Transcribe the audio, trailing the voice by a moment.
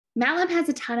MATLAB has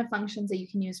a ton of functions that you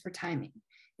can use for timing.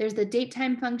 There's the date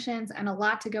time functions and a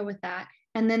lot to go with that.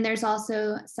 And then there's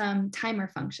also some timer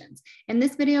functions. In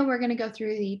this video, we're going to go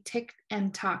through the TIC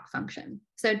and TOC function.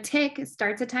 So TIC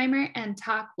starts a timer and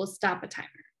TOC will stop a timer.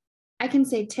 I can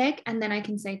say TIC and then I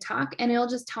can say TOC, and it'll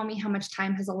just tell me how much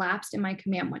time has elapsed in my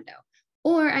command window.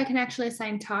 Or I can actually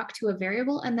assign TOC to a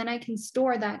variable, and then I can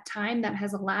store that time that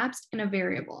has elapsed in a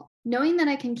variable. Knowing that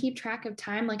I can keep track of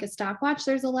time like a stopwatch,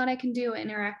 there's a lot I can do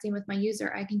interacting with my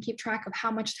user. I can keep track of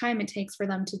how much time it takes for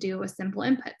them to do a simple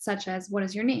input, such as, what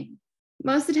is your name?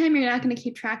 Most of the time, you're not going to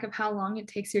keep track of how long it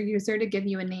takes your user to give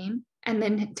you a name and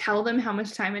then tell them how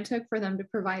much time it took for them to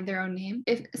provide their own name.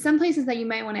 If some places that you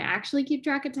might want to actually keep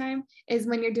track of time is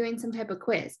when you're doing some type of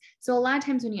quiz. So a lot of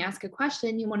times when you ask a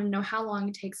question, you want to know how long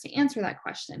it takes to answer that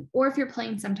question, or if you're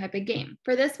playing some type of game.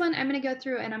 For this one, I'm going to go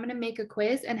through and I'm going to make a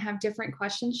quiz and have different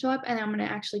questions show up, and I'm going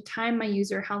to actually time my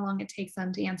user how long it takes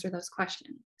them to answer those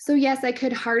questions. So yes, I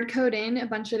could hard code in a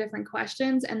bunch of different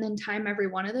questions and then time every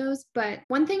one of those. But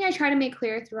one thing I try to make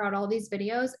clear throughout all these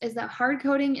videos is that hard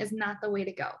coding is not the way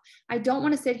to go. I don't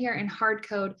want to sit here and hard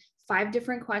code 5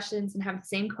 different questions and have the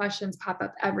same questions pop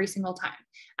up every single time.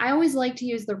 I always like to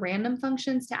use the random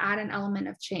functions to add an element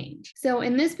of change. So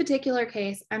in this particular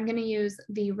case, I'm going to use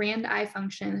the randi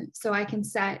function so I can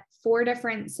set 4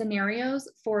 different scenarios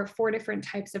for 4 different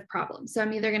types of problems. So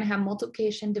I'm either going to have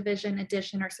multiplication, division,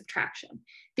 addition, or subtraction.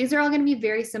 These are all going to be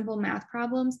very simple math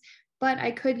problems, but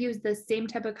I could use the same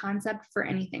type of concept for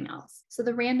anything else. So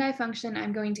the randi function,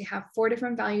 I'm going to have 4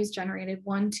 different values generated,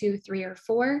 1, 2, 3, or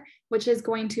 4, which is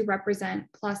going to represent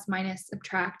plus, minus,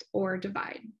 subtract, or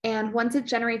divide. And once it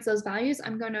generates those values,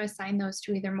 I'm going to assign those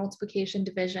to either multiplication,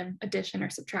 division, addition,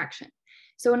 or subtraction.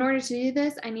 So in order to do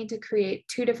this, I need to create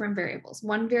 2 different variables.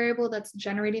 One variable that's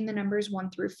generating the numbers 1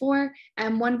 through 4,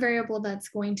 and one variable that's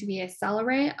going to be a cell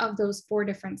array of those 4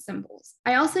 different symbols.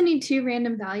 I also need 2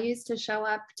 random values to show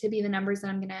up to be the numbers that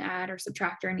I'm going to add or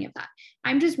subtract or any of that.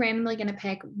 I'm just randomly going to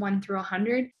pick 1 through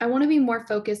 100. I want to be more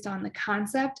focused on the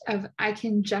concept of I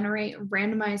can generate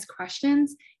randomized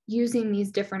questions using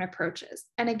these different approaches.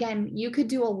 And again, you could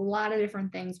do a lot of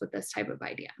different things with this type of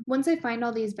idea. Once I find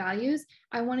all these values,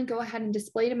 I want to go ahead and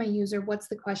display to my user what's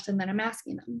the question that I'm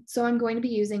asking them. So I'm going to be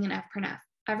using an fprintf.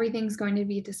 Everything's going to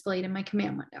be displayed in my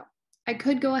command window. I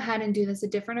could go ahead and do this a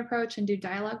different approach and do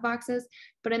dialog boxes,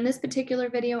 but in this particular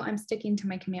video, I'm sticking to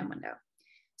my command window.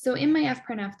 So in my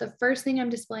fprintf, the first thing I'm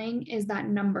displaying is that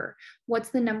number.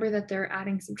 What's the number that they're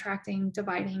adding, subtracting,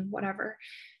 dividing, whatever.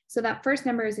 So that first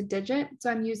number is a digit,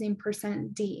 so I'm using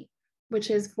 %d,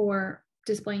 which is for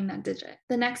displaying that digit.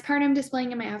 The next part I'm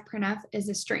displaying in my fprintf is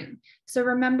a string. So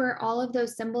remember, all of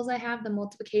those symbols I have, the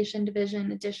multiplication,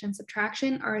 division, addition,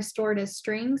 subtraction, are stored as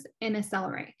strings in a cell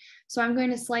array. So I'm going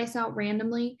to slice out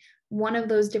randomly one of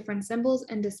those different symbols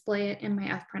and display it in my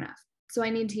fprintf. So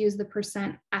I need to use the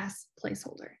 %s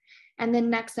placeholder. And then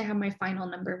next I have my final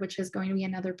number, which is going to be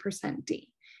another %d.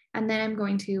 And then I'm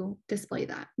going to display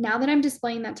that. Now that I'm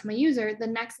displaying that to my user, the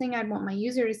next thing I'd want my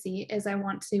user to see is I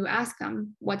want to ask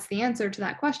them, what's the answer to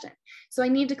that question? So I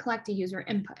need to collect a user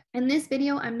input. In this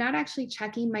video, I'm not actually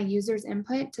checking my user's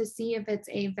input to see if it's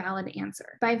a valid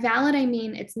answer. By valid, I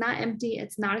mean it's not empty,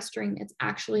 it's not a string, it's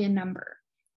actually a number.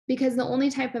 Because the only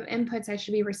type of inputs I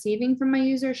should be receiving from my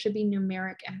user should be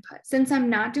numeric input. Since I'm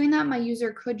not doing that, my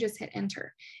user could just hit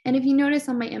enter. And if you notice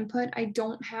on my input, I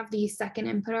don't have the second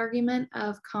input argument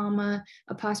of comma,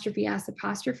 apostrophe s,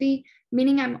 apostrophe,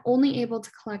 meaning I'm only able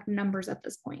to collect numbers at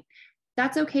this point.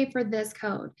 That's okay for this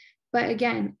code. But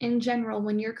again, in general,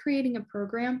 when you're creating a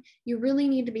program, you really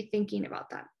need to be thinking about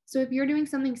that. So if you're doing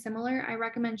something similar, I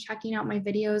recommend checking out my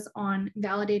videos on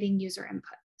validating user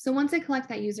input. So once I collect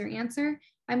that user answer,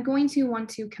 I'm going to want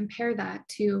to compare that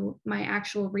to my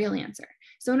actual real answer.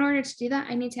 So in order to do that,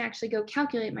 I need to actually go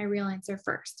calculate my real answer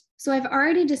first. So I've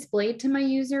already displayed to my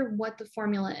user what the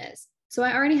formula is. So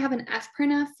I already have an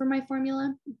fprintf for my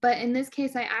formula, but in this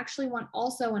case, I actually want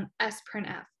also an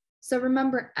sprintf. So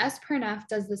remember, sprintf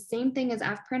does the same thing as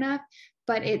fprintf,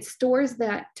 but it stores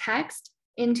that text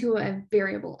into a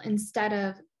variable instead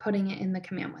of putting it in the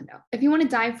command window. If you want to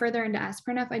dive further into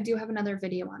sprintf, I do have another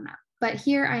video on that. But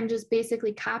here I'm just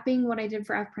basically copying what I did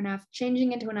for fprintf,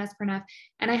 changing it to an sprintf,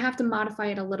 and I have to modify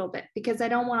it a little bit because I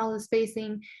don't want all the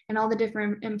spacing and all the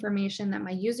different information that my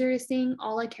user is seeing.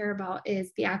 All I care about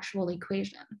is the actual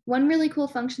equation. One really cool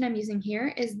function I'm using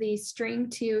here is the string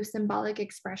to symbolic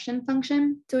expression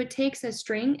function. So it takes a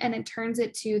string and it turns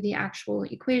it to the actual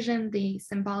equation, the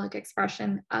symbolic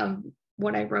expression of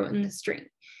what I wrote in the string,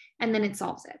 and then it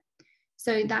solves it.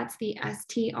 So that's the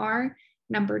str.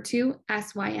 number 2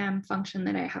 SYM function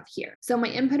that I have here. So my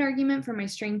input argument for my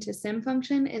string to sim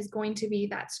function is going to be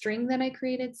that string that I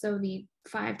created. So the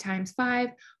 5 times 5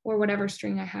 or whatever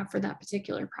string I have for that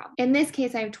particular problem. In this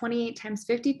case, I have 28 times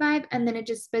 55, and then it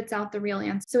just spits out the real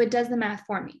answer. So it does the math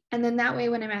for me. And then that way,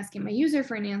 when I'm asking my user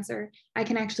for an answer, I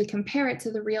can actually compare it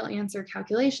to the real answer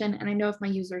calculation, and I know if my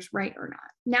user's right or not.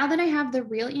 Now that I have the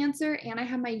real answer and I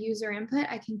have my user input,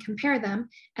 I can compare them.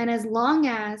 And as long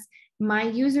as my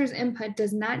user's input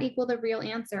does not equal the real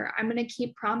answer, I'm going to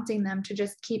keep prompting them to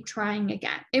just keep trying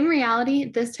again. In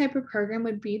reality, this type of program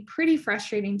would be pretty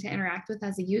frustrating to interact with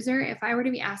as a user. If I were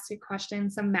to be asked a question,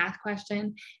 some math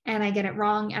question, and I get it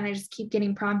wrong, and I just keep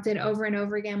getting prompted over and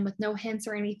over again with no hints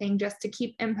or anything, just to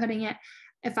keep inputting it.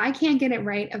 If I can't get it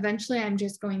right, eventually I'm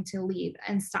just going to leave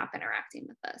and stop interacting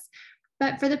with this.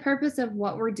 But for the purpose of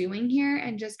what we're doing here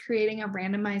and just creating a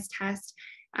randomized test,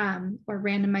 or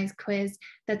randomized quiz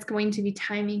that's going to be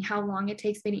timing how long it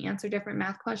takes me to answer different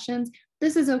math questions,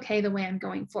 this is okay the way I'm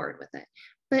going forward with it.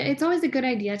 But it's always a good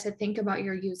idea to think about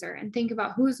your user and think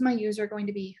about who's my user going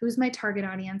to be, who's my target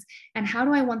audience, and how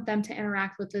do I want them to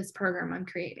interact with this program I'm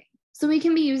creating. So we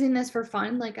can be using this for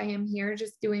fun, like I am here,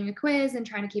 just doing a quiz and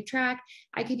trying to keep track.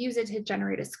 I could use it to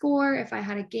generate a score. If I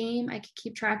had a game, I could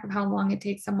keep track of how long it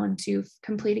takes someone to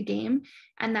complete a game,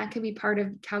 and that could be part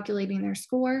of calculating their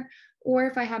score. Or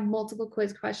if I have multiple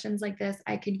quiz questions like this,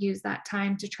 I could use that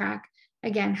time to track,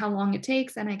 again, how long it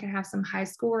takes, and I could have some high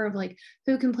score of like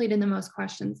who completed the most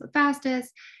questions the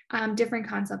fastest, different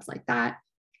concepts like that.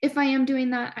 If I am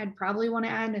doing that, I'd probably want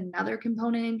to add another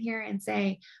component in here and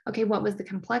say, okay, what was the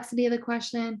complexity of the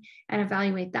question, and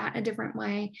evaluate that a different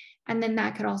way. And then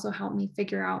that could also help me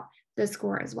figure out the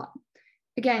score as well.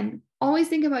 Again, always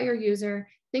think about your user,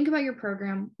 think about your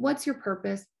program. What's your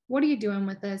purpose? What are you doing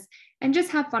with this? And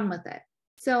just have fun with it.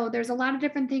 So there's a lot of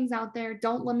different things out there.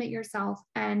 Don't limit yourself,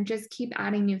 and just keep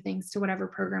adding new things to whatever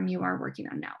program you are working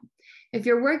on now. If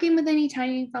you're working with any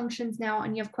timing functions now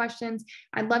and you have questions,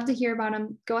 I'd love to hear about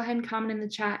them. Go ahead and comment in the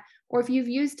chat. Or if you've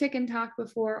used TIC and TOC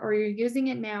before, or you're using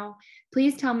it now,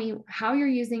 please tell me how you're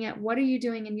using it. What are you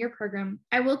doing in your program?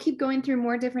 I will keep going through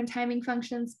more different timing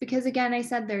functions because, again, I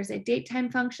said there's a date time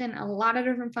function, a lot of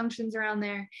different functions around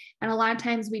there. And a lot of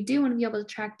times we do want to be able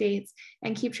to track dates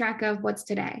and keep track of what's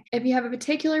today. If you have a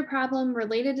particular problem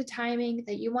related to timing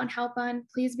that you want help on,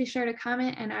 please be sure to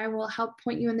comment, and I will help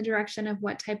point you in the direction of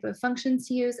what type of functions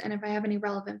to use. And if I have any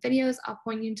relevant videos, I'll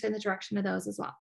point you into the direction of those as well.